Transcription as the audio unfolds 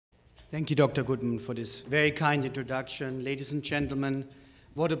Thank you, Dr. Goodman, for this very kind introduction. Ladies and gentlemen,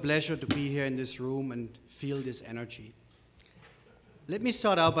 what a pleasure to be here in this room and feel this energy. Let me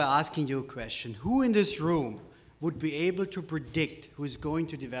start out by asking you a question. Who in this room would be able to predict who is going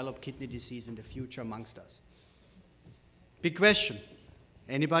to develop kidney disease in the future amongst us? Big question.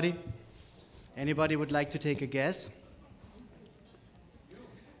 Anybody? Anybody would like to take a guess?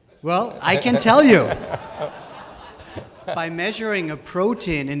 Well, I can tell you. By measuring a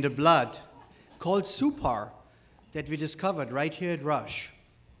protein in the blood called suPAR that we discovered right here at Rush.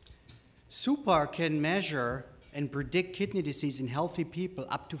 suPAR can measure and predict kidney disease in healthy people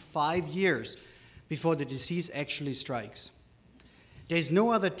up to 5 years before the disease actually strikes. There's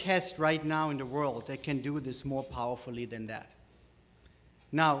no other test right now in the world that can do this more powerfully than that.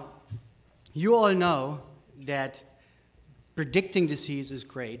 Now, you all know that predicting disease is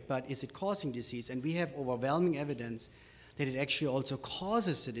great, but is it causing disease? And we have overwhelming evidence that it actually also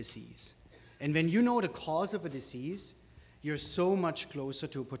causes the disease. And when you know the cause of a disease, you're so much closer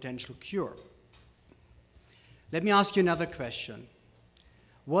to a potential cure. Let me ask you another question.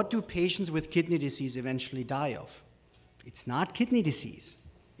 What do patients with kidney disease eventually die of? It's not kidney disease.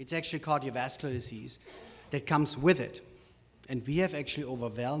 It's actually cardiovascular disease that comes with it. And we have actually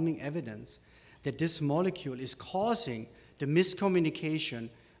overwhelming evidence that this molecule is causing the miscommunication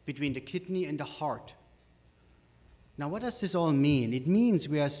between the kidney and the heart. Now, what does this all mean? It means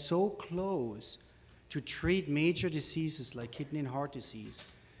we are so close to treat major diseases like kidney and heart disease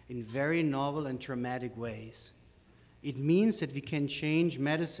in very novel and dramatic ways. It means that we can change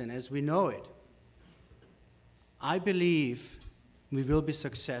medicine as we know it. I believe we will be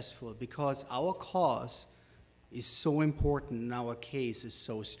successful because our cause is so important and our case is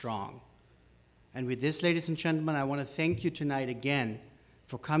so strong. And with this, ladies and gentlemen, I want to thank you tonight again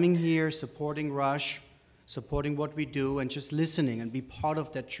for coming here, supporting Rush, supporting what we do, and just listening and be part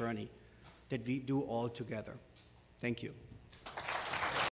of that journey that we do all together. Thank you.